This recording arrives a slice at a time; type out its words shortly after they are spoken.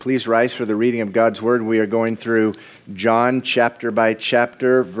Please rise for the reading of God's Word. We are going through John chapter by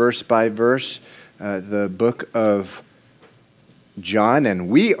chapter, verse by verse, the book of John, and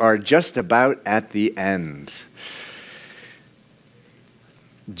we are just about at the end.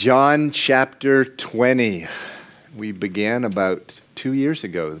 John chapter 20. We began about 2 years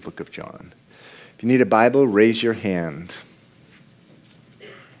ago, the book of John. If you need a Bible, raise your hand.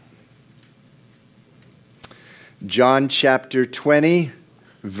 John chapter 20,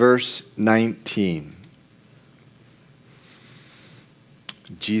 verse 19.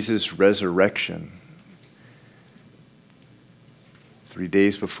 Jesus' resurrection. 3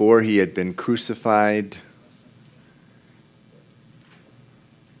 days before, he had been crucified.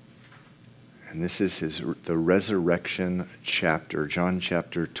 And this is the resurrection chapter, John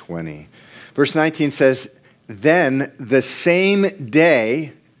chapter 20. Verse 19 says, "Then the same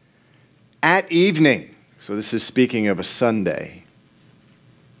day at evening," so this is speaking of a Sunday.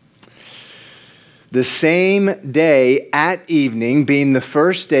 "The same day at evening, being the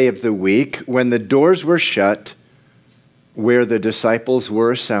first day of the week, when the doors were shut, where the disciples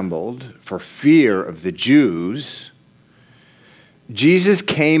were assembled for fear of the Jews, Jesus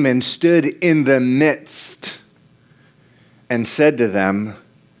came and stood in the midst and said to them,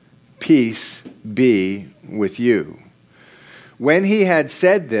 'Peace be with you.' When he had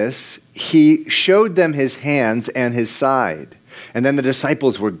said this, he showed them his hands and his side. And then the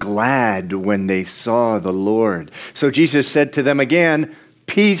disciples were glad when they saw the Lord. So Jesus said to them again,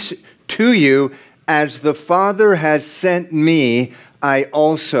 'Peace to you. As the Father has sent me, I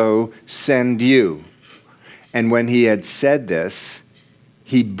also send you.' And when he had said this,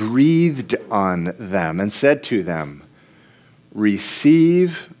 he breathed on them and said to them,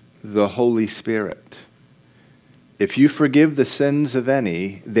 'Receive the Holy Spirit. If you forgive the sins of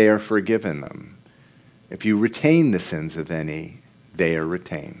any, they are forgiven them. If you retain the sins of any, they are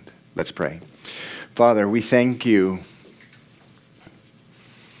retained.'" Let's pray. Father, we thank you.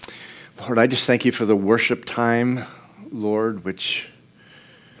 Lord, I just thank you for the worship time, Lord, which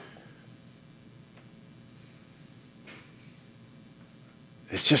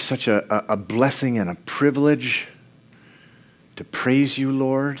it's just such a blessing and a privilege to praise you,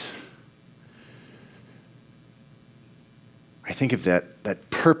 Lord. I think of that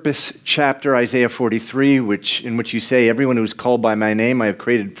purpose chapter, Isaiah 43, in which you say, "Everyone who is called by my name I have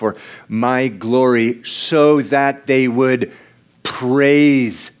created for my glory, so that they would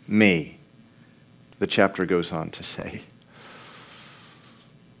praise me." The chapter goes on to say,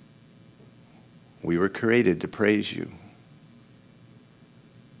 we were created to praise you.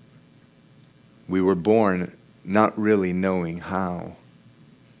 We were born not really knowing how.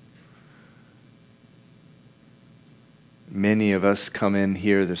 Many of us come in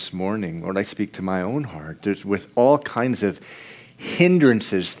here this morning, Lord, I speak to my own heart, with all kinds of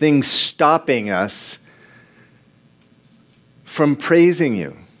hindrances, things stopping us from praising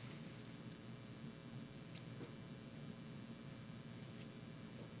you.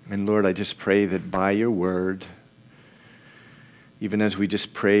 And Lord, I just pray that by your word, even as we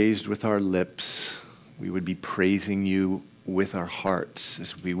just praised with our lips, we would be praising you with our hearts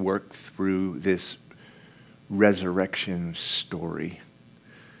as we work through this resurrection story.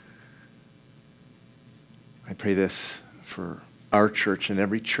 I pray this for our church and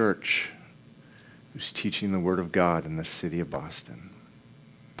every church who's teaching the Word of God in the city of Boston.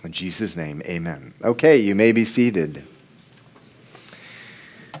 In Jesus' name, amen. Okay, you may be seated.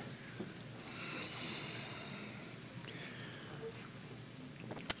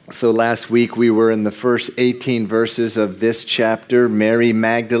 So last week we were in the first 18 verses of this chapter. Mary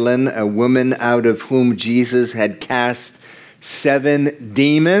Magdalene, a woman out of whom Jesus had cast 7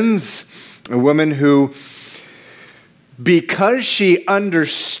 demons. A woman who, because she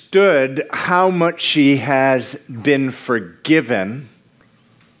understood how much she has been forgiven,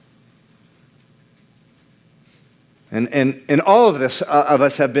 and all of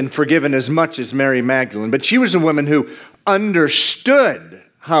us have been forgiven as much as Mary Magdalene, but she was a woman who understood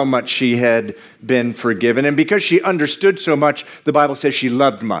how much she had been forgiven. And because she understood so much, the Bible says she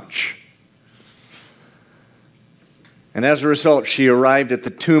loved much. And as a result, she arrived at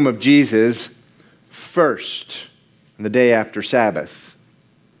the tomb of Jesus first, the day after Sabbath.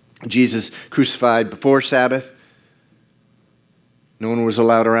 Jesus crucified before Sabbath. No one was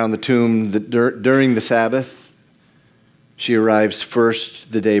allowed around the tomb during the Sabbath. She arrives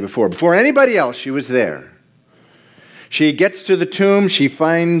first the day before. Before anybody else, she was there. She gets to the tomb. She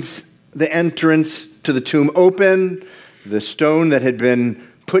finds the entrance to the tomb open. The stone that had been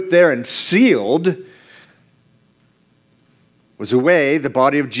put there and sealed was away. The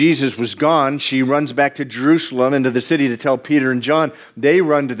body of Jesus was gone. She runs back to Jerusalem, into the city, to tell Peter and John. They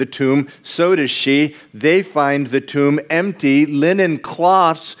run to the tomb. So does she. They find the tomb empty. Linen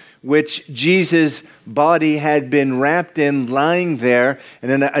cloths, which Jesus' body had been wrapped in, lying there,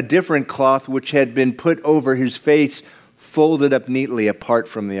 and then a different cloth which had been put over his face, folded up neatly apart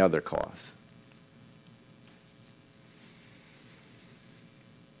from the other cloth.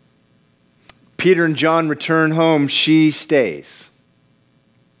 Peter and John return home. She stays.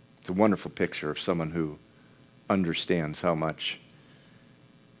 It's a wonderful picture of someone who understands how much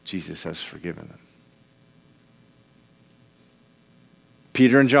Jesus has forgiven them.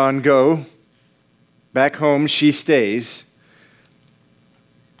 Peter and John go back home. She stays.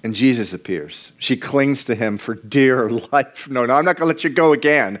 And Jesus appears. She clings to him for dear life. No, I'm not going to let you go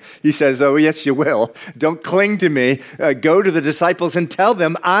again. He says, oh, yes, you will. Don't cling to me. Go to the disciples and tell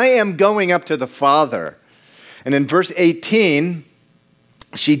them, I am going up to the Father. And in verse 18,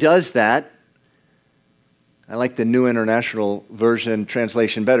 she does that. I like the New International Version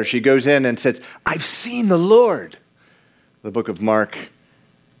translation better. She goes in and says, I've seen the Lord. The book of Mark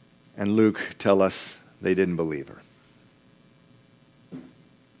and Luke tell us they didn't believe her.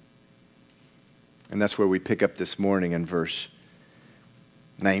 And that's where we pick up this morning in verse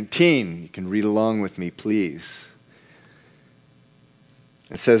 19. You can read along with me, please.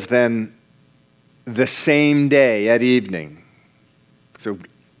 It says, then the same day at evening. So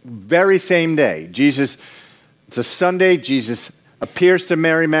very same day. Jesus, it's a Sunday. Jesus appears to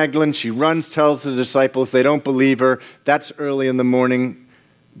Mary Magdalene. She runs, tells the disciples. They don't believe her. That's early in the morning.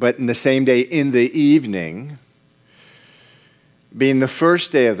 But in the same day, in the evening, being the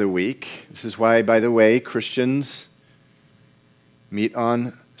first day of the week, this is why, by the way, Christians meet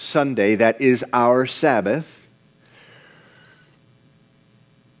on Sunday. That is our Sabbath.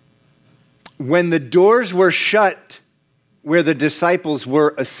 When the doors were shut where the disciples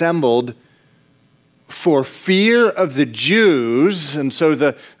were assembled for fear of the Jews, and so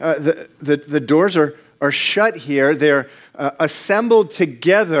the doors are shut here. They're assembled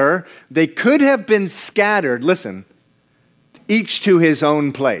together. They could have been scattered. Listen. Each to his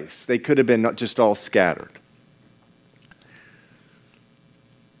own place. They could have been not just all scattered.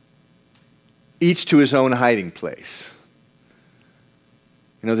 Each to his own hiding place.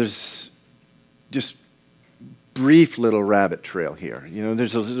 You know, there's just brief little rabbit trail here. You know,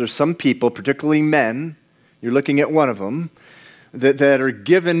 there's some people, particularly men, you're looking at one of them, that are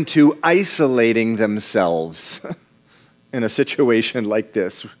given to isolating themselves in a situation like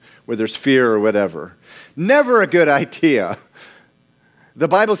this, where there's fear or whatever. Never a good idea. The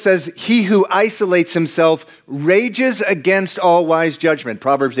Bible says, he who isolates himself rages against all wise judgment.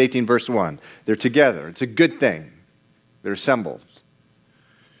 Proverbs 18, verse 1. They're together. It's a good thing. They're assembled.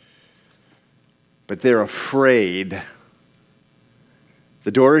 But they're afraid.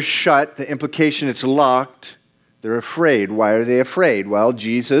 The door is shut. The implication, it's locked. They're afraid. Why are they afraid? Well,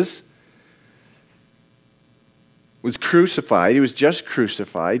 Jesus was crucified. He was just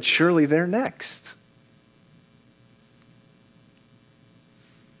crucified. Surely they're next.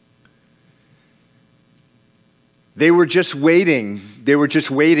 They were just waiting. They were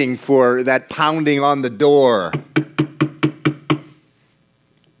just waiting for that pounding on the door.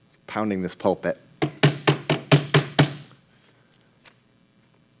 Pounding this pulpit.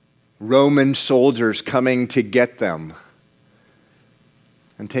 Roman soldiers coming to get them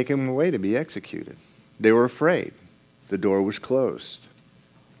and take them away to be executed. They were afraid. The door was closed.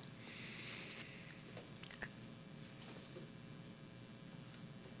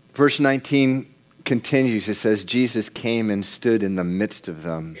 Verse 19 continues. It says, Jesus came and stood in the midst of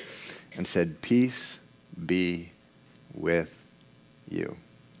them and said, peace be with you.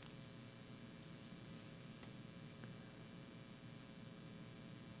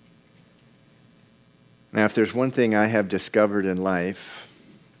 Now, if there's one thing I have discovered in life,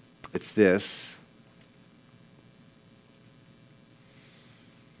 it's this.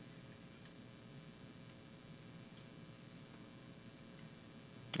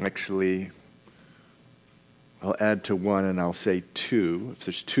 Actually, I'll add to one and I'll say two. If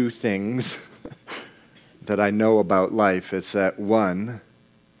there's two things that I know about life, it's that one,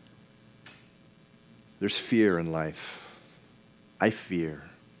 there's fear in life. I fear.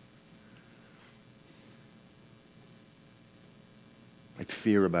 I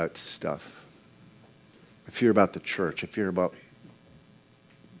fear about stuff. I fear about the church. I fear about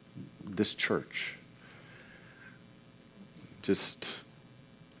this church. Just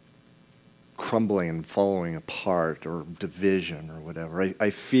crumbling and falling apart, or division or whatever. I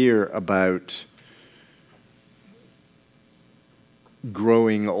fear about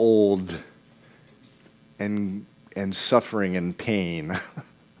growing old and and suffering and pain.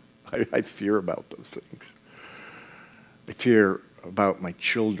 I fear about those things. I fear about my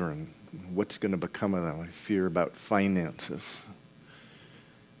children, what's going to become of them. I fear about finances.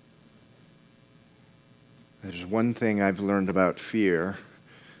 There's one thing I've learned about fear.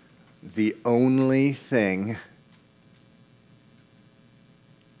 The only thing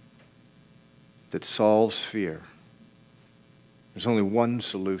that solves fear, there's only one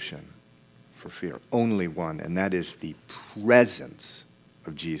solution for fear, only one, and that is the presence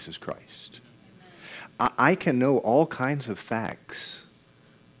of Jesus Christ. I can know all kinds of facts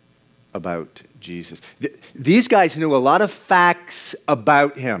about Jesus. These guys knew a lot of facts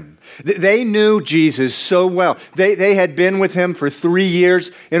about him. They knew Jesus so well. They had been with him for 3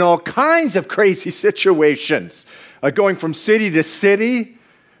 years in all kinds of crazy situations, going from city to city,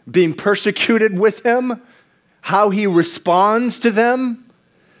 being persecuted with him, how he responds to them,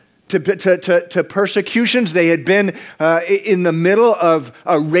 to persecutions. They had been in the middle of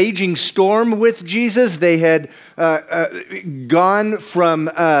a raging storm with Jesus. They had gone from,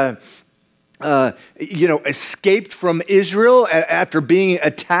 escaped from Israel after being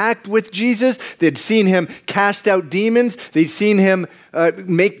attacked with Jesus. They'd seen him cast out demons. They'd seen him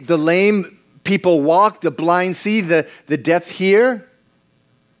make the lame people walk, the blind see, the deaf hear.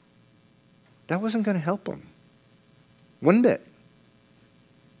 That wasn't going to help them one bit.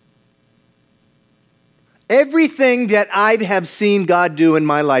 Everything that I have seen God do in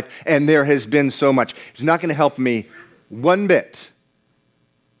my life, and there has been so much, is not going to help me one bit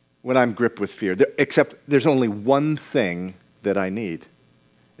when I'm gripped with fear. Except there's only one thing that I need.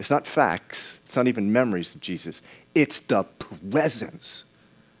 It's not facts. It's not even memories of Jesus. It's the presence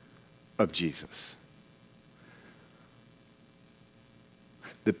of Jesus.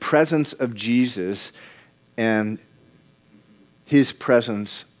 The presence of Jesus and his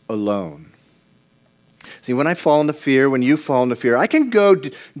presence alone. See, when I fall into fear, when you fall into fear, I can go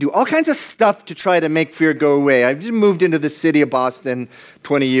do all kinds of stuff to try to make fear go away. I just moved into the city of Boston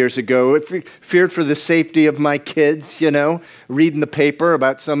 20 years ago. I feared for the safety of my kids, reading the paper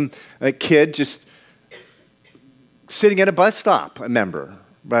about some kid just sitting at a bus stop, I remember,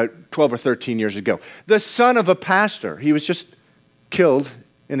 about 12 or 13 years ago. The son of a pastor. He was just killed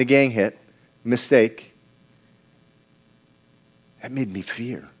in a gang hit, mistake. That made me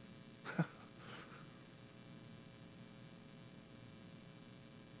fear.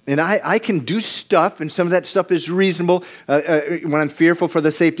 And I can do stuff, and some of that stuff is reasonable. When I'm fearful for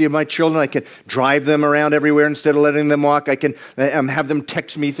the safety of my children, I can drive them around everywhere instead of letting them walk. I can have them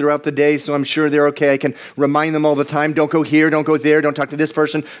text me throughout the day, so I'm sure they're okay. I can remind them all the time, don't go here, don't go there, don't talk to this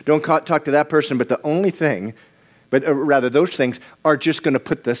person, don't talk to that person. But the only thing, those things are just going to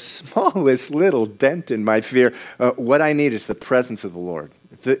put the smallest little dent in my fear. What I need is the presence of the Lord.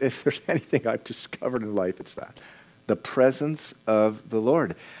 If there's anything I've discovered in life, it's that. The presence of the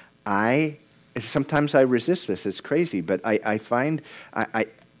Lord. Sometimes I resist this. It's crazy, but I find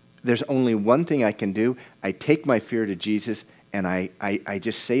there's only one thing I can do. I take my fear to Jesus, and I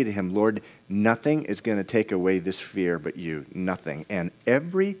just say to him, Lord, nothing is going to take away this fear but you. Nothing. And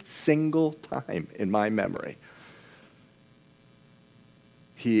every single time in my memory,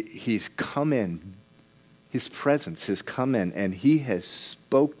 he's come in. His presence has come in, and he has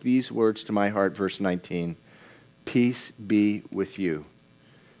spoke these words to my heart, verse 19. Peace be with you.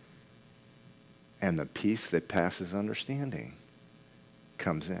 And the peace that passes understanding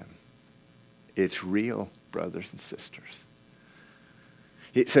comes in. It's real, brothers and sisters.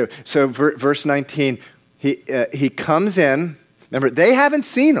 So verse 19, he comes in. Remember, they haven't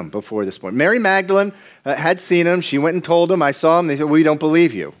seen him before this point. Mary Magdalene had seen him. She went and told him, I saw him. They said, we don't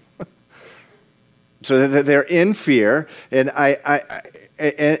believe you. So they're in fear. And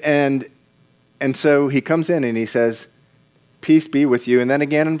so he comes in and he says, peace be with you. And then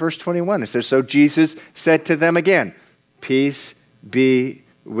again in verse 21, it says, so Jesus said to them again, peace be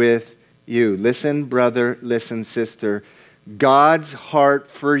with you. Listen, brother, listen, sister. God's heart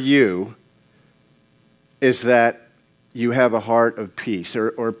for you is that you have a heart of peace.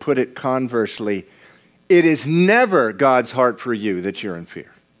 Or put it conversely, it is never God's heart for you that you're in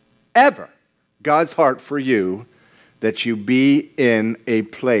fear. Ever. God's heart for you that you be in a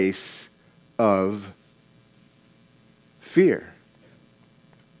place of fear.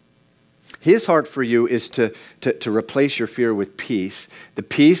 His heart for you is to replace your fear with peace. The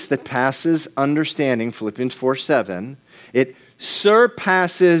peace that passes understanding, Philippians 4:7. It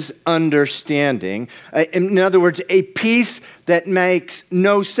surpasses understanding. In other words, a peace that makes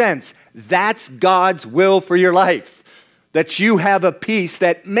no sense. That's God's will for your life. That you have a peace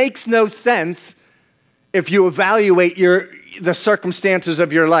that makes no sense if you evaluate the circumstances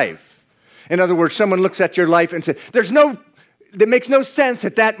of your life. In other words, someone looks at your life and says, that makes no sense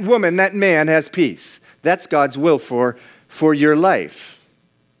that that woman, that man has peace. That's God's will for your life.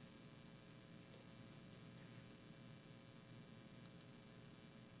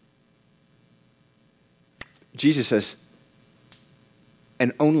 Jesus says,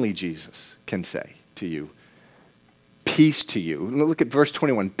 and only Jesus can say to you, peace to you. Look at verse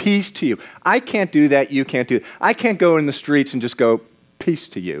 21. Peace to you. I can't do that. You can't do it. I can't go in the streets and just go, peace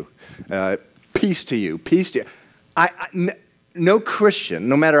to you. Peace to you. Peace to you. No Christian,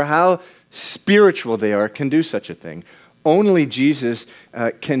 no matter how spiritual they are, can do such a thing. Only Jesus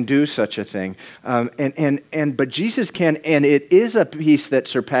can do such a thing. But Jesus can, and it is a peace that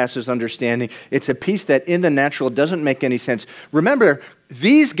surpasses understanding. It's a peace that in the natural doesn't make any sense. Remember,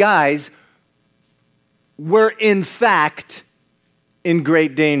 these guys were in fact in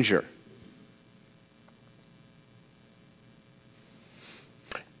great danger.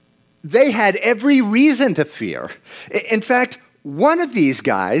 They had every reason to fear. In fact, one of these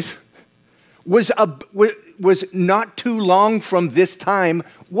guys was not too long from this time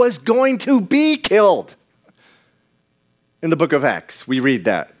was going to be killed. In the book of Acts, we read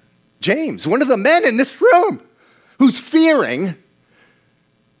that. James, one of the men in this room, who's fearing,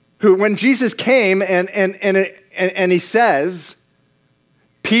 who when Jesus came and he says,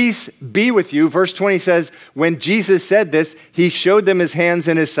 peace be with you. Verse 20 says, when Jesus said this, he showed them his hands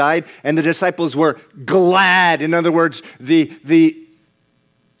and his side, and the disciples were glad. In other words, the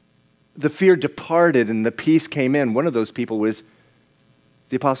fear departed and the peace came in. One of those people was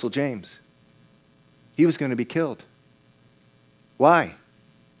the Apostle James. He was going to be killed. Why?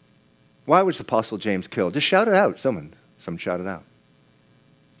 Why was the Apostle James killed? Just shout it out. Someone shout it out.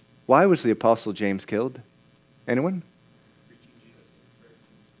 Why was the Apostle James killed? Anyone?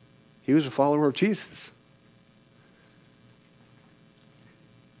 He was a follower of Jesus.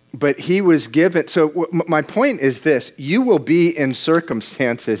 But he was given, so my point is this, you will be in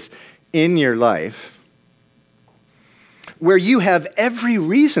circumstances in your life where you have every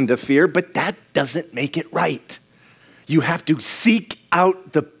reason to fear, but that doesn't make it right. You have to seek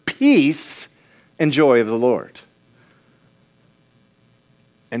out the peace and joy of the Lord.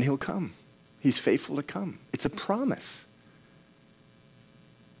 And he'll come. He's faithful to come. It's a promise.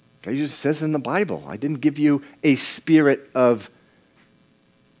 God just says in the Bible, I didn't give you a spirit of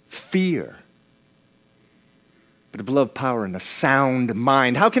fear, but of love, power, and a sound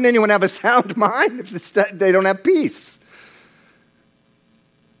mind. How can anyone have a sound mind if they don't have peace?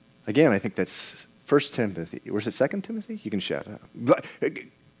 Again, I think that's 1 Timothy. Or is it 2 Timothy? You can shout out.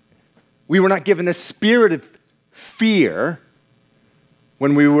 We were not given a spirit of fear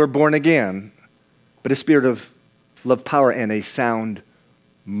when we were born again, but a spirit of love, power, and a sound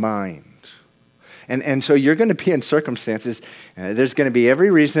mind. And so you're going to be in circumstances, there's going to be every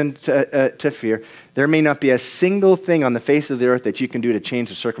reason to fear. There may not be a single thing on the face of the earth that you can do to change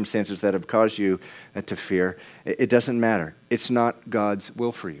the circumstances that have caused you to fear. It doesn't matter. It's not God's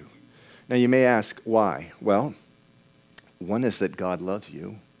will for you. Now you may ask, why? Well, one is that God loves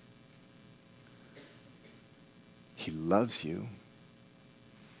you. He loves you.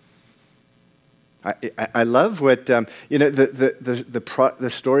 I love what, the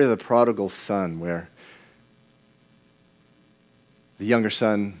story of the prodigal son, where the younger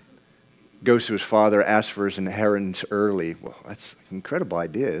son goes to his father, asks for his inheritance early. Well, that's an incredible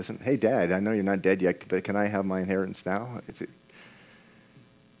idea, isn't it? Hey, Dad, I know you're not dead yet, but can I have my inheritance now?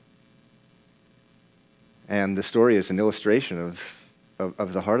 And the story is an illustration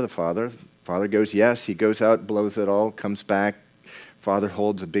of the heart of the father. Father goes, yes. He goes out, blows it all, comes back. Father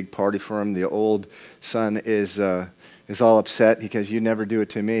holds a big party for him. The old son is all upset because you never do it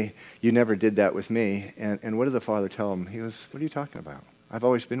to me. You never did that with me. And what did the father tell him? He goes, what are you talking about? I've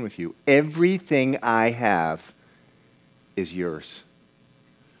always been with you. Everything I have is yours.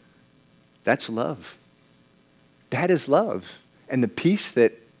 That's love. That is love. And the peace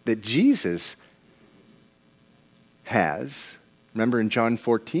that Jesus has, remember in John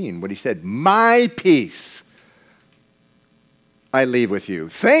 14 what he said, my peace I leave with you.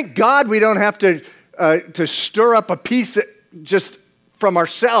 Thank God we don't have to stir up a peace just from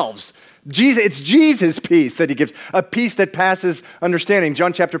ourselves. It's Jesus' peace that he gives, a peace that passes understanding.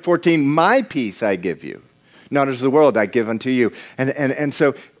 John chapter 14, my peace I give you, not as the world I give unto you. And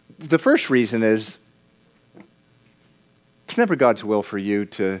so the first reason is it's never God's will for you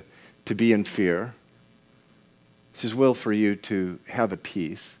to be in fear. It's his will for you to have a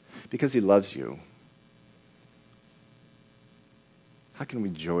peace because he loves you. How can we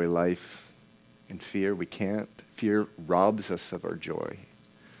enjoy life in fear? We can't. Fear robs us of our joy.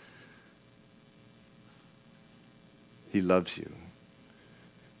 He loves you.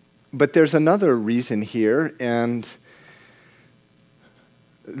 But there's another reason here, and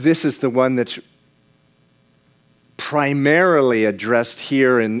this is the one that's primarily addressed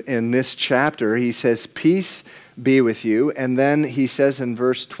here in this chapter. He says, peace be with you. And then he says in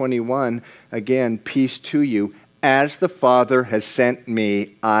verse 21, again, peace to you. As the Father has sent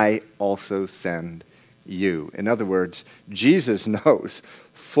me, I also send you. In other words, Jesus knows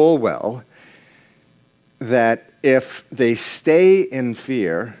full well that if they stay in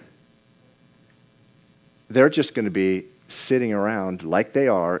fear, they're just going to be sitting around like they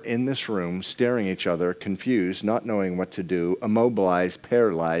are in this room, staring at each other, confused, not knowing what to do, immobilized,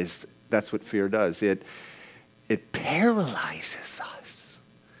 paralyzed. That's what fear does. It paralyzes us.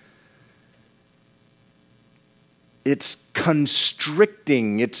 It's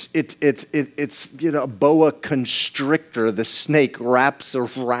constricting. It's a boa constrictor. The snake wraps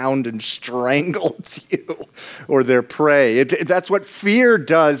around and strangles you or their prey. That's what fear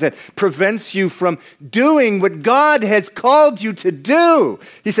does. It prevents you from doing what God has called you to do.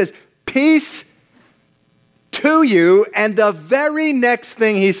 He says, peace to you. And the very next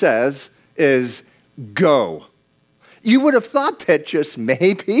thing he says is, go. You would have thought that just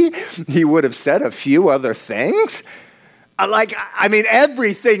maybe he would have said a few other things.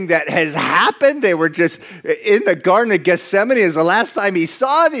 Everything that has happened, they were just in the Garden of Gethsemane is the last time he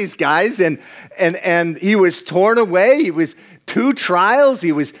saw these guys, and he was torn away. He was 2 trials.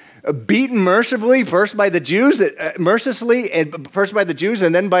 He was beaten mercifully, first by the Jews, first by the Jews,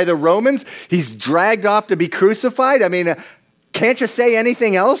 and then by the Romans. He's dragged off to be crucified. Can't you say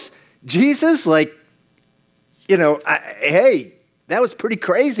anything else? Jesus, hey, that was pretty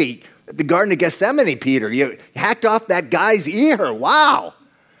crazy. At the Garden of Gethsemane, Peter, you hacked off that guy's ear. Wow.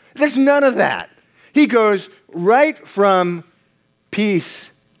 There's none of that. He goes right from peace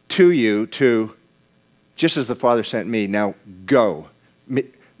to you to just as the Father sent me, now go.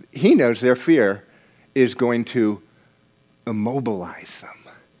 He knows their fear is going to immobilize them.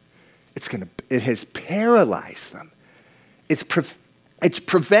 It has paralyzed them. It's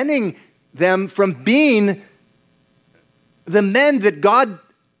preventing them from being the men that God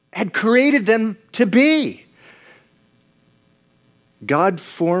had created them to be. God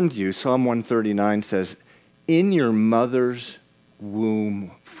formed you, Psalm 139 says, in your mother's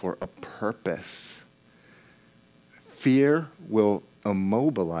womb for a purpose. Fear will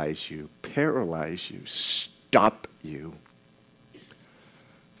immobilize you, paralyze you, stop you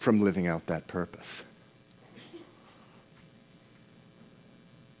from living out that purpose.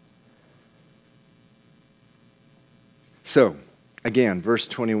 So, again, verse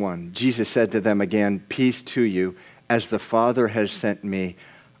 21, Jesus said to them again, peace to you. As the Father has sent me,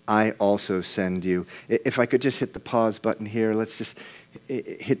 I also send you. If I could just hit the pause button here, let's just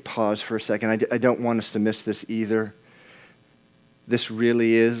hit pause for a second. I don't want us to miss this either. This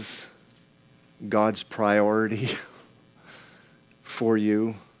really is God's priority for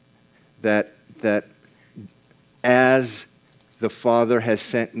you, that as the Father has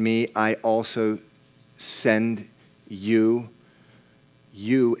sent me, I also send you.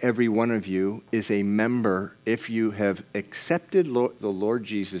 You, every one of you, is a member. If you have accepted the Lord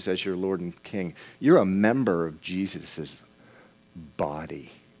Jesus as your Lord and King, you're a member of Jesus'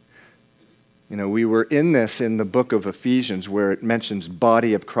 body. We were in the book of Ephesians where it mentions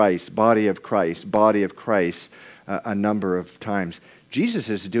body of Christ, body of Christ, body of Christ a number of times. Jesus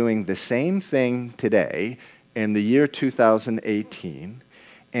is doing the same thing today in the year 2018,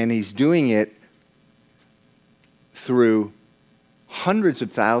 and he's doing it through hundreds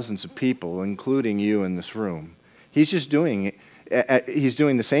of thousands of people, including you in this room. He's just doing he's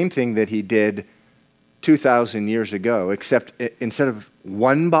doing the same thing that he did 2,000 years ago, except instead of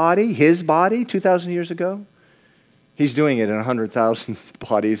one body, his body, 2,000 years ago, he's doing it in 100,000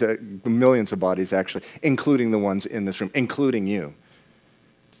 bodies, millions of bodies actually, including the ones in this room, including you.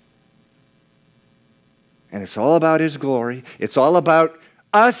 And it's all about his glory. It's all about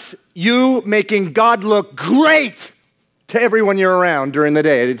us, you making God look great to everyone you're around during the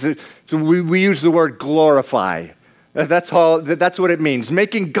day. So we use the word glorify. That's what it means.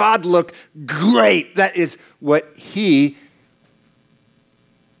 Making God look great. That is what he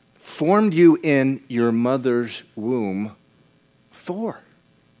formed you in your mother's womb for.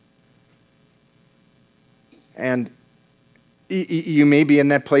 And you may be in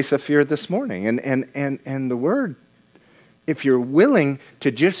that place of fear this morning. And the word, if you're willing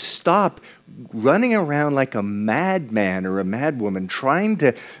to just stop running around like a madman or a madwoman, trying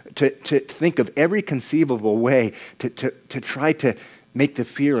to think of every conceivable way to try to make the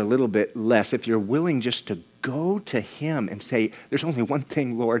fear a little bit less, if you're willing just to go to him and say, there's only one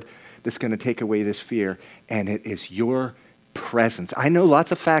thing, Lord, that's going to take away this fear, and it is your presence. I know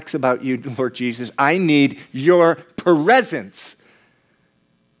lots of facts about you, Lord Jesus. I need your presence.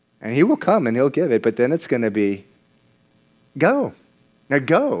 And he will come and he'll give it, but then it's going to be, go. Now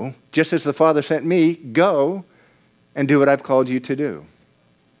go, just as the Father sent me, go and do what I've called you to do.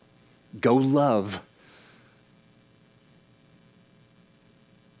 Go love.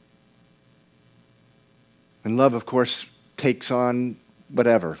 And love, of course, takes on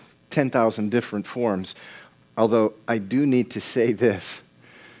whatever, 10,000 different forms. Although I do need to say this.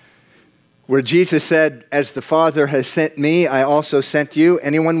 Where Jesus said, as the Father has sent me, I also sent you.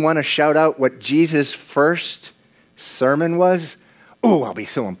 Anyone want to shout out what Jesus' first sermon was? Oh, I'll be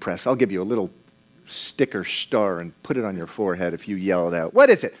so impressed. I'll give you a little sticker star and put it on your forehead if you yell it out. What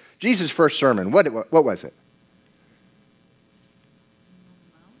is it? Jesus' first sermon. What was it?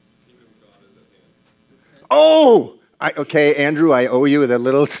 Oh! Okay, Andrew, I owe you that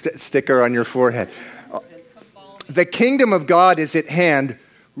little sticker on your forehead. The kingdom of God is at hand.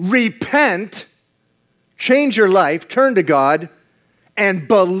 Repent, change your life, turn to God, and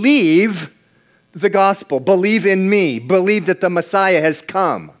believe the gospel. Believe in me. Believe that the Messiah has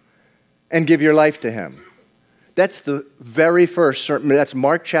come, and give your life to him. That's the very first sermon. That's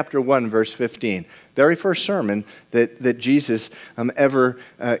Mark chapter 1, verse 15. Very first sermon that Jesus ever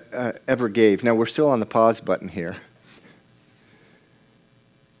gave. Now, we're still on the pause button here.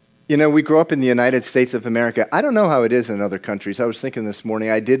 You know, we grew up in the United States of America. I don't know how it is in other countries. I was thinking this morning,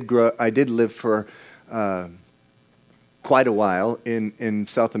 I did live for quite a while in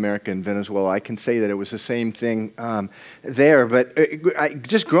South America and Venezuela. I can say that it was the same thing there. But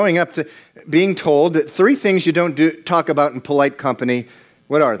just growing up to being told that three things you don't talk about in polite company,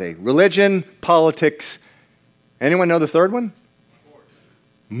 what are they? Religion, politics. Anyone know the third one?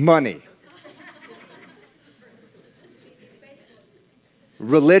 Money.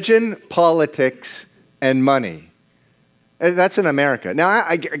 Religion, politics, and money. That's in America. Now,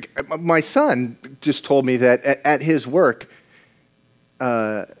 my son just told me that at his work,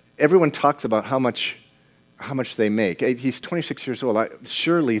 everyone talks about how much they make. He's 26 years old.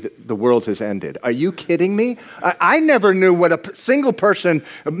 Surely the world has ended. Are you kidding me? I never knew what a single person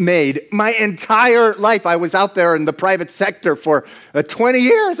made my entire life. I was out there in the private sector for 20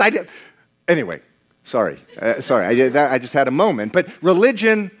 years. Anyway. Sorry. I just had a moment. But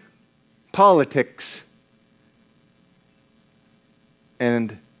religion, politics,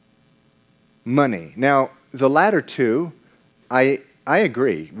 and money. Now, the latter two, I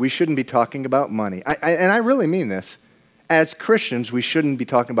agree. We shouldn't be talking about money. And I really mean this. As Christians, we shouldn't be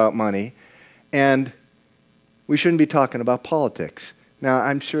talking about money, and we shouldn't be talking about politics. Now,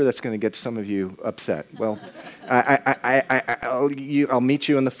 I'm sure that's going to get some of you upset. Well, I'll meet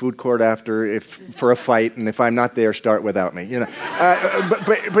you in the food court after for a fight, and if I'm not there, start without me. You know,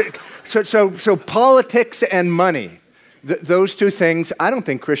 so politics and money, those two things, I don't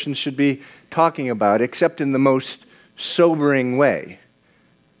think Christians should be talking about, except in the most sobering way,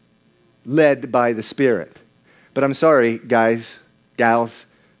 led by the Spirit. But I'm sorry, guys, gals,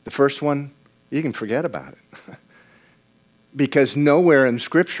 the first one, you can forget about it. Because nowhere in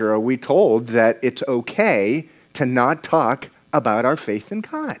Scripture are we told that it's okay to not talk about our faith in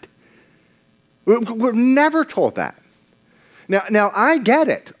God. We're never told that. Now I get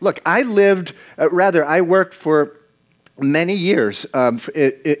it. Look, I worked for many years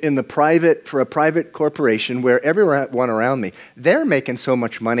for a private corporation where everyone around me, they're making so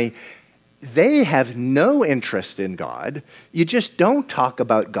much money. They have no interest in God. You just don't talk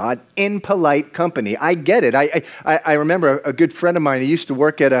about God in polite company. I get it. I remember a good friend of mine, he used to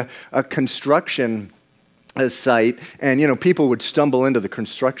work at a construction site, and people would stumble into the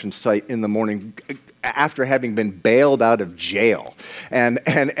construction site in the morning after having been bailed out of jail. And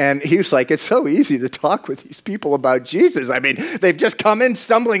he was like, it's so easy to talk with these people about Jesus. I mean, they've just come in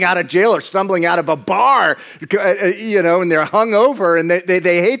stumbling out of jail or stumbling out of a bar, and they're hungover and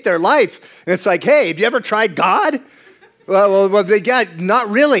they hate their life. And it's like, hey, have you ever tried God? Well, they got, not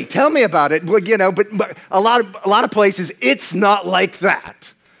really. Tell me about it. Well, but a lot of places, it's not like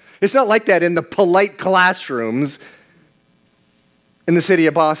that. It's not like that in the polite classrooms in the city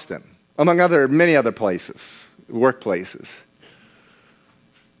of Boston, among many other places, workplaces.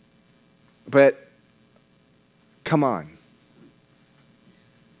 But come on.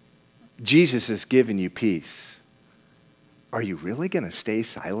 Jesus has given you peace. Are you really going to stay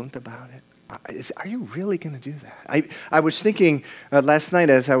silent about it? Are you really going to do that? I was thinking last night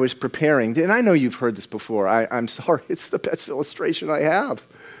as I was preparing, and I know you've heard this before. I'm sorry, it's the best illustration I have.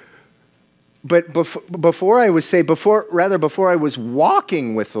 But before I was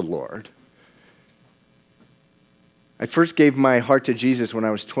walking with the Lord, I first gave my heart to Jesus when I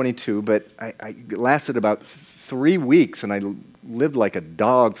was 22, but I lasted about 3 weeks, and I lived like a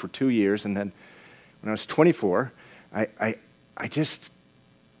dog for 2 years. And then when I was 24, I just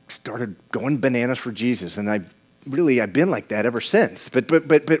started going bananas for Jesus, and I've been like that ever since. But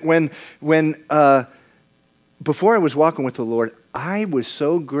when before I was walking with the Lord, I was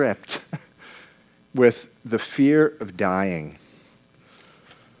so gripped with the fear of dying.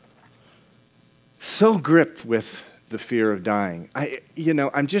 So gripped with the fear of dying.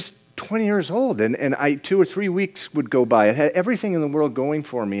 I'm just 20 years old, and 2 or 3 weeks would go by. I had everything in the world going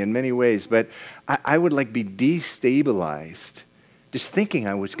for me in many ways, but I would be destabilized just thinking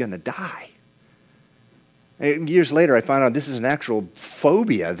I was going to die. And years later, I found out this is an actual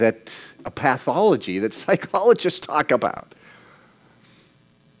phobia, a pathology that psychologists talk about.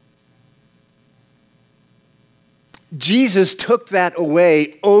 Jesus took that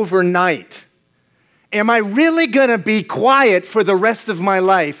away overnight. Am I really going to be quiet for the rest of my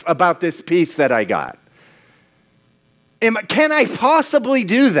life about this peace that I got? Can I possibly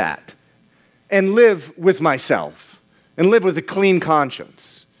do that and live with myself and live with a clean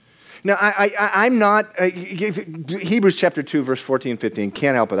conscience? Now, I'm not, Hebrews chapter 2, verse 14 and 15,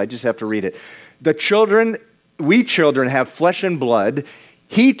 can't help it, I just have to read it. We children have flesh and blood.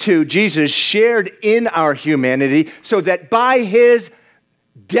 He too, Jesus, shared in our humanity so that by his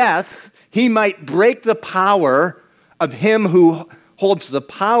death, he might break the power of him who holds the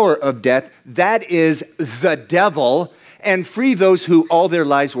power of death, that is the devil, and free those who all their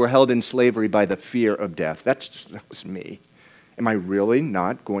lives were held in slavery by the fear of death. That was me. Am I really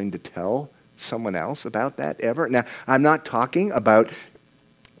not going to tell someone else about that ever? Now, I'm not talking about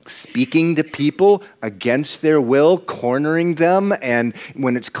speaking to people against their will, cornering them, and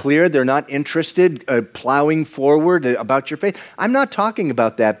when it's clear they're not interested, plowing forward about your faith. I'm not talking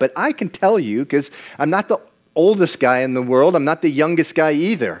about that, but I can tell you, because I'm not the oldest guy in the world, I'm not the youngest guy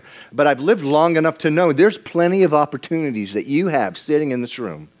either, but I've lived long enough to know there's plenty of opportunities that you have sitting in this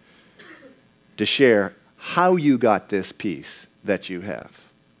room to share how you got this peace that you have,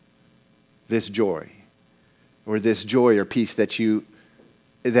 this joy or peace that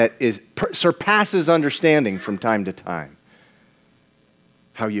surpasses understanding from time to time.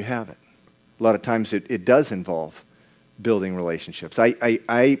 How you have it. A lot of times it does involve building relationships.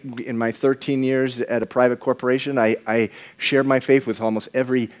 I in my 13 years at a private corporation, I shared my faith with almost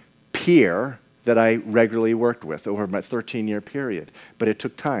every peer that I regularly worked with over my 13-year period. But it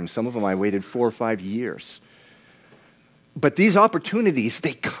took time. Some of them I waited 4 or 5 years. But these opportunities,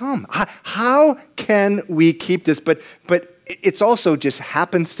 they come. How can we keep this? But it's also just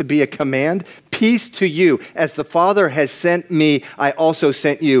happens to be a command. Peace to you. As the Father has sent me, I also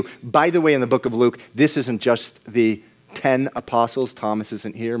sent you. By the way, in the book of Luke, this isn't just the 10 apostles. Thomas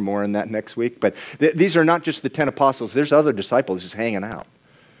isn't here. More on that next week. But these are not just the 10 apostles. There's other disciples just hanging out.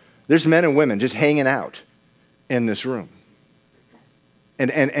 There's men and women just hanging out in this room.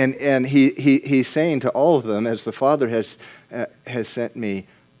 And he's saying to all of them, as the Father has sent me,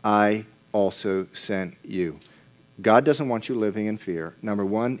 I also sent you. God doesn't want you living in fear. Number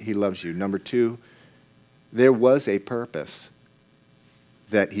one, he loves you. Number two, there was a purpose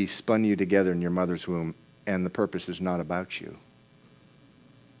that he spun you together in your mother's womb, and the purpose is not about you.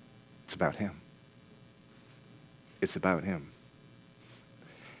 It's about him. It's about him.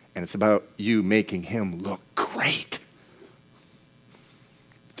 And it's about you making him look great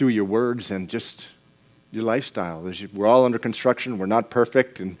through your words and just your lifestyle. We're all under construction. We're not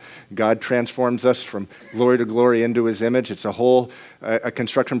perfect, and God transforms us from glory to glory into his image. It's a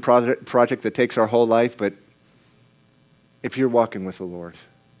construction project that takes our whole life, but if you're walking with the Lord,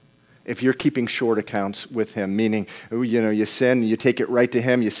 if you're keeping short accounts with him, meaning, you sin, you take it right to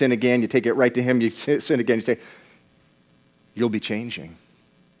him, you sin again, you take it right to him, you sin again, you say, you'll be changing,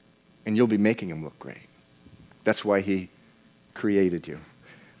 and you'll be making him look great. That's why he created you.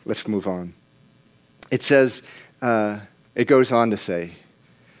 Let's move on. It says, it goes on to say,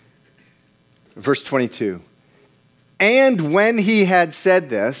 verse 22, and when he had said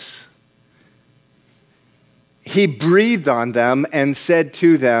this, he breathed on them and said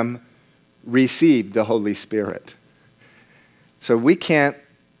to them, receive the Holy Spirit. So we can't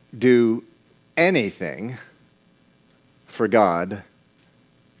do anything for God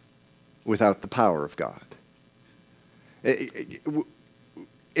without the power of God.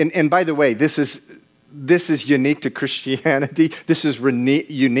 And by the way, this is unique to Christianity. This is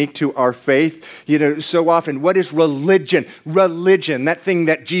unique to our faith. So often, what is religion? Religion, that thing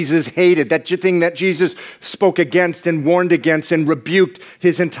that Jesus hated, that thing that Jesus spoke against and warned against and rebuked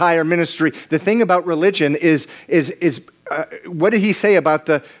his entire ministry. The thing about religion is what did he say about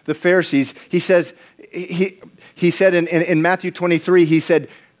the Pharisees? He says, he He said in Matthew 23, he said,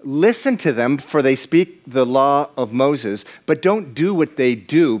 listen to them, for they speak the law of Moses, but don't do what they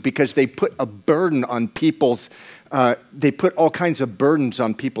do, because they put a burden on they put all kinds of burdens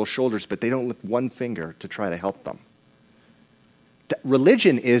on people's shoulders, but they don't lift one finger to try to help them.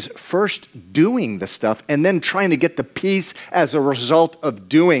 Religion is first doing the stuff and then trying to get the peace as a result of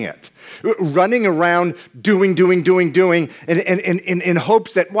doing it. Running around doing, and in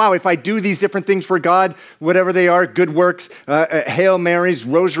hopes that, wow, if I do these different things for God, whatever they are, good works, Hail Marys,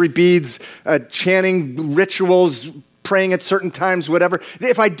 rosary beads, chanting rituals, praying at certain times, whatever,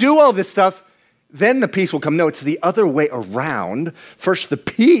 if I do all this stuff, then the peace will come. No, it's the other way around. First the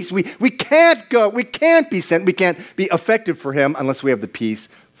peace. We can't go, we can't be sent, we can't be effective for him unless we have the peace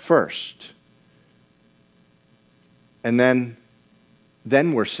first. And then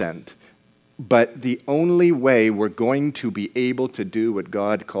we're sent. But the only way we're going to be able to do what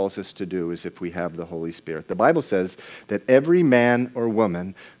God calls us to do is if we have the Holy Spirit. The Bible says that every man or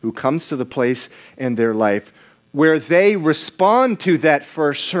woman who comes to the place in their life where they respond to that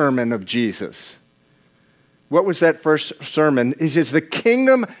first sermon of Jesus. What was that first sermon? He says, the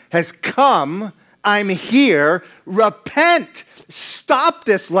kingdom has come, I'm here, repent, stop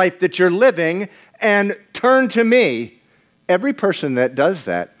this life that you're living, and turn to me. Every person that does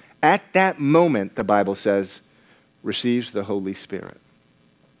that, at that moment, the Bible says, receives the Holy Spirit.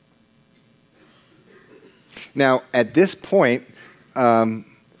 Now, at this point,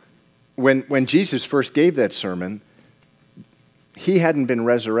 when Jesus first gave that sermon, he hadn't been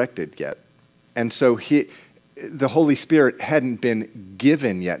resurrected yet. And so the Holy Spirit hadn't been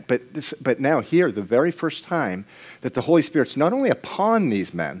given yet. But now here, the very first time that the Holy Spirit's not only upon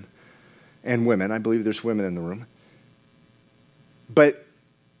these men and women, I believe there's women in the room, but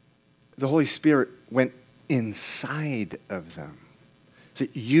the Holy Spirit went inside of them. So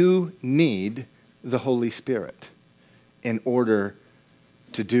you need the Holy Spirit in order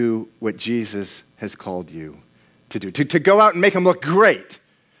to do what Jesus has called you to do. To go out and make them look great,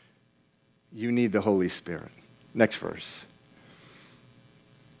 you need the Holy Spirit. Next verse.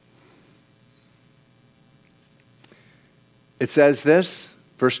 It says this,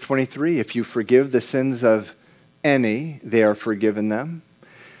 verse 23, if you forgive the sins of any, they are forgiven them.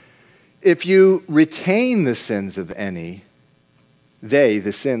 If you retain the sins of any,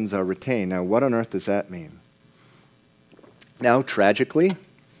 the sins are retained. Now, what on earth does that mean? Now, tragically,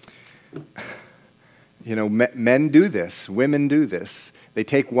 men do this, women do this. They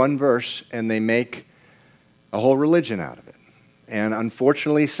take one verse and they make a whole religion out of it. And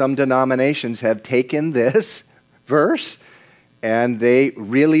unfortunately, some denominations have taken this verse and they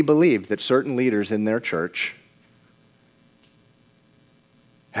really believe that certain leaders in their church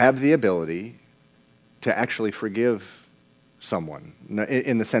have the ability to actually forgive someone,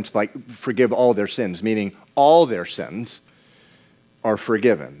 in the sense like forgive all their sins, meaning all their sins are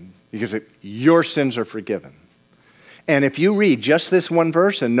forgiven, because your sins are forgiven. And if you read just this one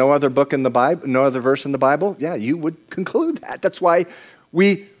verse and no other book in the Bible, no other verse in the Bible, yeah, you would conclude that. That's why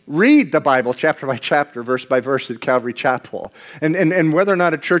we read the Bible chapter by chapter, verse by verse at Calvary Chapel. And whether or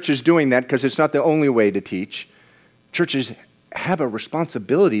not a church is doing that, because it's not the only way to teach, churches have a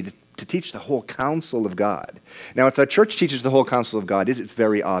responsibility to teach the whole counsel of God. Now, if a church teaches the whole counsel of God, it is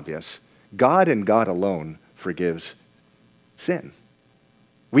very obvious. God and God alone forgives sin.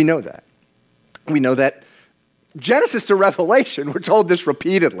 We know that. We know that Genesis to Revelation, we're told this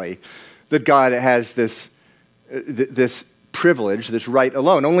repeatedly, that God has this privilege, this right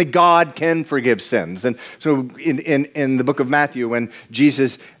alone. Only God can forgive sins. And so in the book of Matthew, when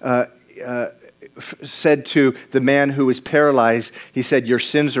Jesus said to the man who was paralyzed, he said, your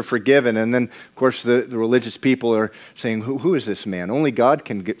sins are forgiven. And then, of course, the religious people are saying, who is this man? Only God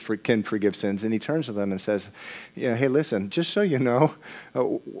can forgive sins. And he turns to them and says, hey, listen, just so you know,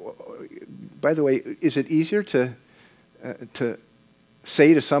 by the way, is it easier to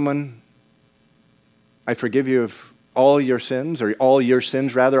say to someone, I forgive you of all your sins, or all your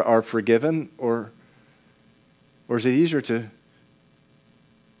sins, rather, are forgiven? Or is it easier to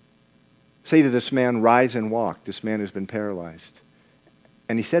say to this man, rise and walk, this man who's been paralyzed?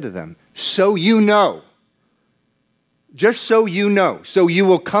 And he said to them, so you know, just so you know, so you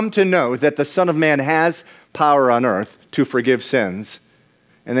will come to know that the Son of Man has power on earth to forgive sins.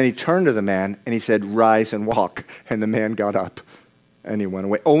 And then he turned to the man and he said, rise and walk. And the man got up and he went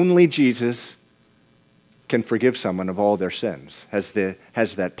away. Only Jesus can forgive someone of all their sins, has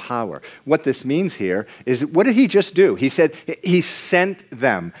that power. What this means here is, what did he just do? He said, he sent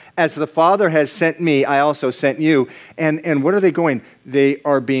them. As the Father has sent me, I also sent you. And what are they going? They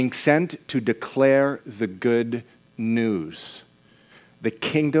are being sent to declare the good news. The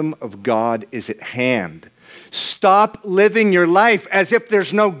kingdom of God is at hand. Stop living your life as if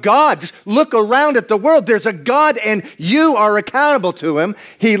there's no God. Just look around at the world. There's a God and you are accountable to him.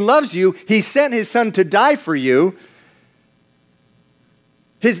 He loves you. He sent his son to die for you.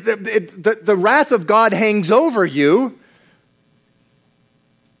 The wrath of God hangs over you.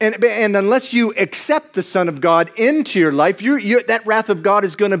 And unless you accept the Son of God into your life, that wrath of God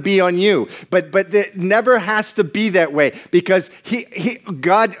is going to be on you. But it never has to be that way, because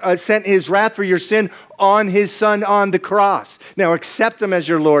God sent his wrath for your sin on his Son on the cross. Now accept him as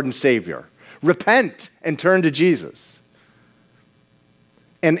your Lord and Savior. Repent and turn to Jesus.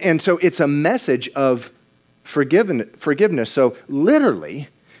 And so it's a message of forgiveness. So literally,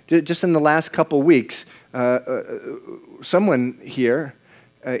 just in the last couple weeks, someone here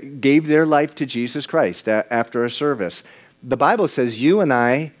gave their life to Jesus Christ after a service. The Bible says you and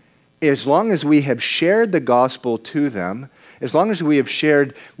I, as long as we have shared the gospel to them, as long as we have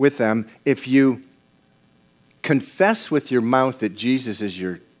shared with them, if you confess with your mouth that Jesus is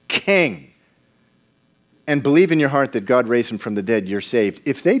your King and believe in your heart that God raised him from the dead, you're saved.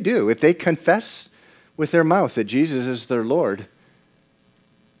 If they confess with their mouth that Jesus is their Lord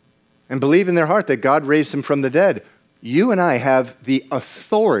and believe in their heart that God raised him from the dead, you and I have the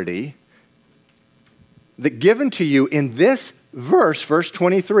authority that given to you in this verse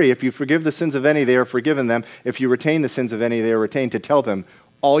 23. If you forgive the sins of any, they are forgiven them. If you retain the sins of any, they are retained, to tell them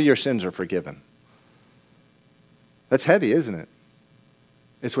all your sins are forgiven. That's heavy, isn't it?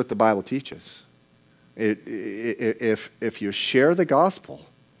 It's what the Bible teaches. If you share the gospel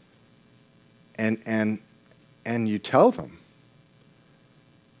and you tell them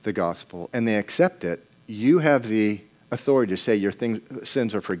the gospel and they accept it, you have the authority to say your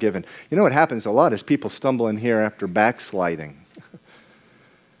sins are forgiven. You know what happens a lot is people stumble in here after backsliding.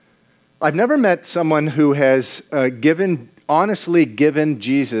 I've never met someone who has honestly given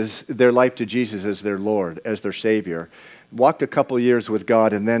Jesus, their life to Jesus as their Lord, as their Savior, walked a couple years with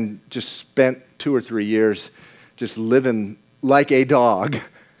God, and then just spent 2 or 3 years just living like a dog.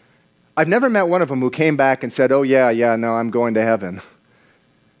 I've never met one of them who came back and said, oh yeah, no, I'm going to heaven,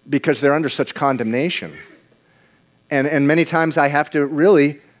 because they're under such condemnation. And many times I have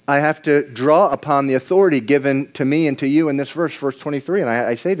to draw upon the authority given to me and to you in this verse 23. And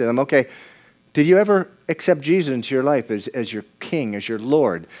I say to them, okay, did you ever accept Jesus into your life as your King, as your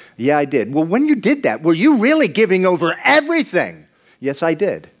Lord? Yeah, I did. Well, when you did that, were you really giving over everything? Yes, I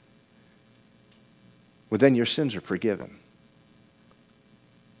did. Well, then your sins are forgiven.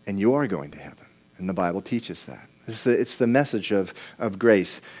 And you are going to heaven. And the Bible teaches that. It's the message of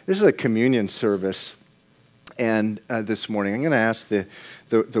grace. This is a communion service. And this morning, I'm going to ask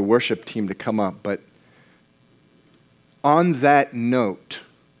the worship team to come up. But on that note,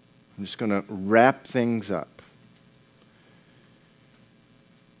 I'm just going to wrap things up.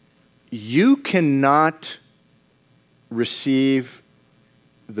 You cannot receive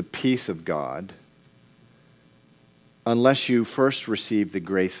the peace of God unless you first receive the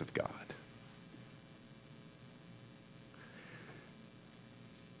grace of God.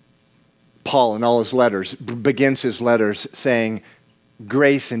 Paul, in all his letters, begins his letters saying,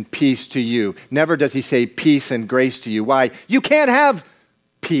 grace and peace to you. Never does he say peace and grace to you. Why? You can't have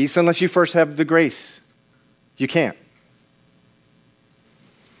peace unless you first have the grace. You can't.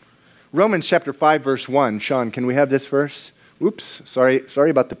 Romans chapter 5, verse 1. Sean, can we have this verse? Oops, sorry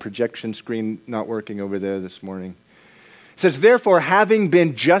about the projection screen not working over there this morning. It says, therefore, having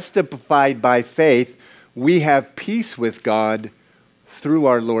been justified by faith, we have peace with God through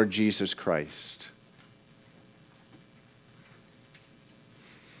our Lord Jesus Christ.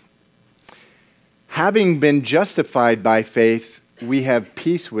 Having been justified by faith, we have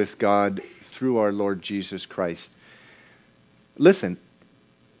peace with God through our Lord Jesus Christ. Listen,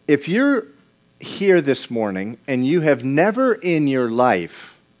 if you're here this morning and you have never in your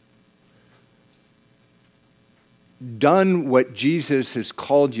life done what Jesus has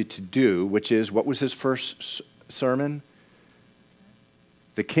called you to do, which is, what was his first sermon?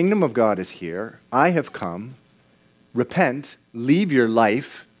 The kingdom of God is here. I have come. Repent, leave your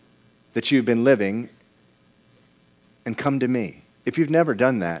life that you've been living, and come to me. If you've never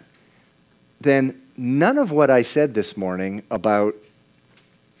done that, then none of what I said this morning about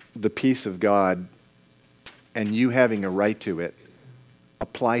the peace of God and you having a right to it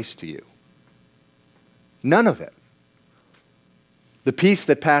applies to you. None of it. The peace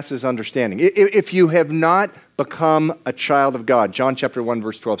that passes understanding. If you have not become a child of God, John chapter 1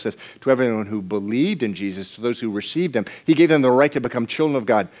 verse 12 says, to everyone who believed in Jesus, to those who received him, he gave them the right to become children of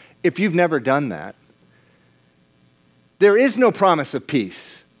God. If you've never done that, there is no promise of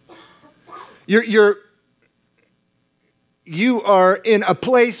peace. You are in a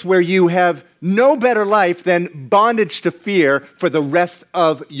place where you have no better life than bondage to fear for the rest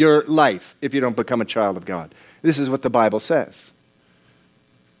of your life if you don't become a child of God. This is what the Bible says.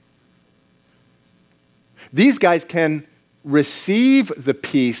 These guys can receive the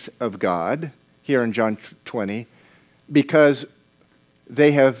peace of God here in John 20 because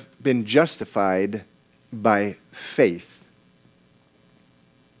they have been justified by faith.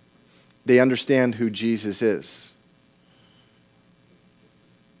 They understand who Jesus is.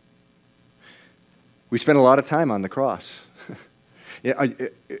 We spend a lot of time on the cross.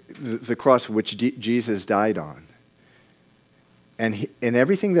 The cross which Jesus died on. And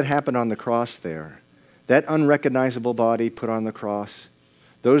everything that happened on the cross there, that unrecognizable body put on the cross,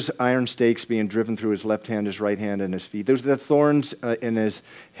 those iron stakes being driven through his left hand, his right hand, and his feet, those the thorns in his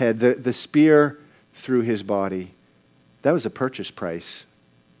head, the spear through his body, that was a purchase price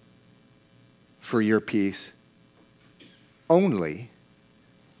for your peace only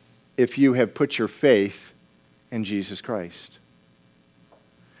if you have put your faith in Jesus Christ.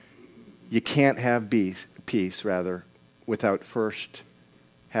 You can't have peace, without first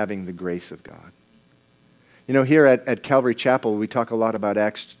having the grace of God. You know, here at Calvary Chapel, we talk a lot about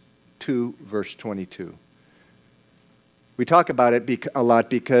Acts 2, verse 22. We talk about it a lot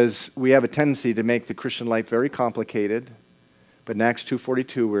because we have a tendency to make the Christian life very complicated. But in Acts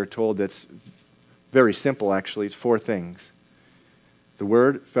 2:42, we're told that's very simple, actually. It's 4 things. The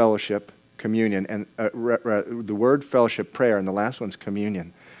word, fellowship, communion, and the word, fellowship, prayer, and the last one's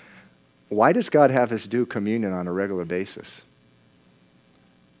communion. Why does God have us do communion on a regular basis?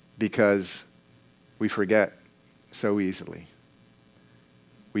 Because we forget so easily.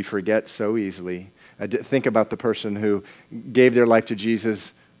 We forget so easily. Think about the person who gave their life to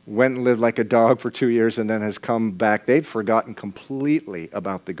Jesus, went and lived like a dog for 2 years, and then has come back. They've forgotten completely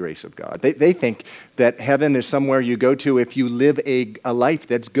about the grace of God. They think that heaven is somewhere you go to if you live a life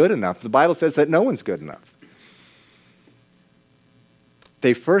that's good enough. The Bible says that no one's good enough.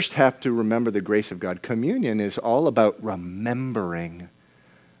 They first have to remember the grace of God. Communion is all about remembering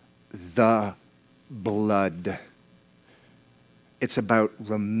the blood. It's about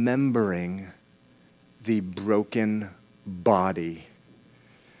remembering the broken body.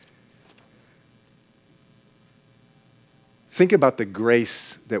 Think about the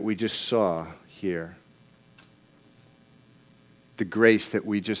grace that we just saw here. The grace that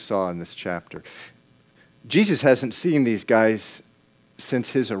we just saw in this chapter. Jesus hasn't seen these guys since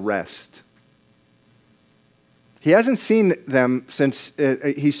his arrest. He hasn't seen them since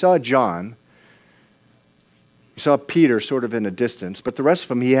he saw John. He saw Peter sort of in a distance, but the rest of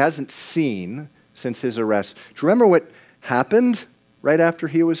them he hasn't seen since his arrest. Do you remember what happened right after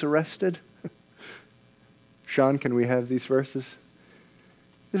he was arrested? Sean, can we have these verses?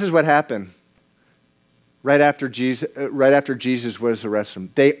 This is what happened right after Jesus was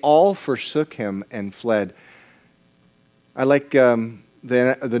arrested. They all forsook him and fled. I like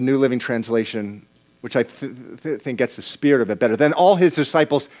the New Living Translation, which I think gets the spirit of it better. Then all his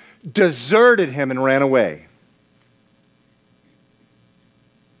disciples deserted him and ran away.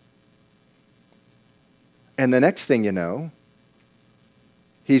 And the next thing you know,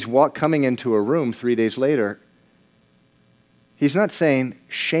 he's coming into a room 3 days later. He's not saying,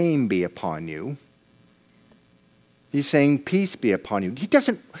 shame be upon you. He's saying, peace be upon you. He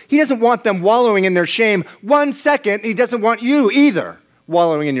doesn't want them wallowing in their shame 1 second. He doesn't want you either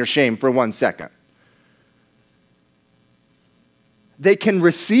wallowing in your shame for 1 second. They can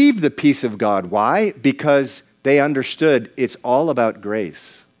receive the peace of God. Why? Because they understood it's all about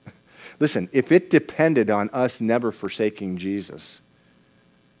grace. Listen, if it depended on us never forsaking Jesus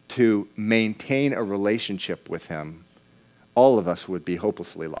to maintain a relationship with him, all of us would be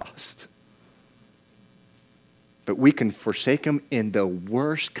hopelessly lost. But we can forsake him in the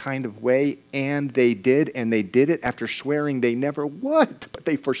worst kind of way, and they did it after swearing they never would, but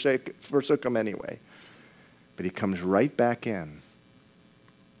they forsook him anyway. But he comes right back in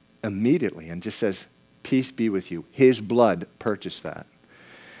immediately and just says, peace be with you. His blood purchased that.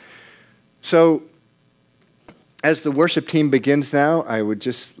 So, as the worship team begins now, I would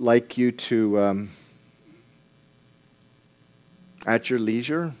just like you to, at your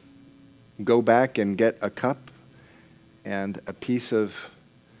leisure, go back and get a cup and a piece of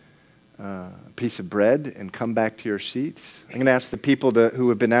bread and come back to your seats. I'm going to ask the people who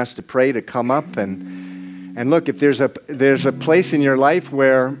have been asked to pray to come up and look, if there's a place in your life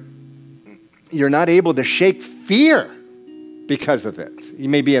where you're not able to shake fear because of it, you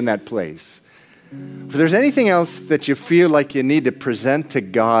may be in that place. If there's anything else that you feel like you need to present to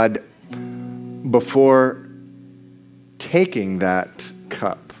God before taking that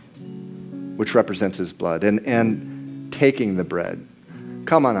cup, which represents his blood, and taking the bread,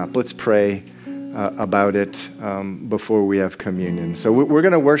 come on up. Let's pray about it before we have communion. So we're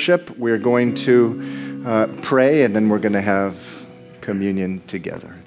going to worship. We're going to pray, and then we're going to have communion together.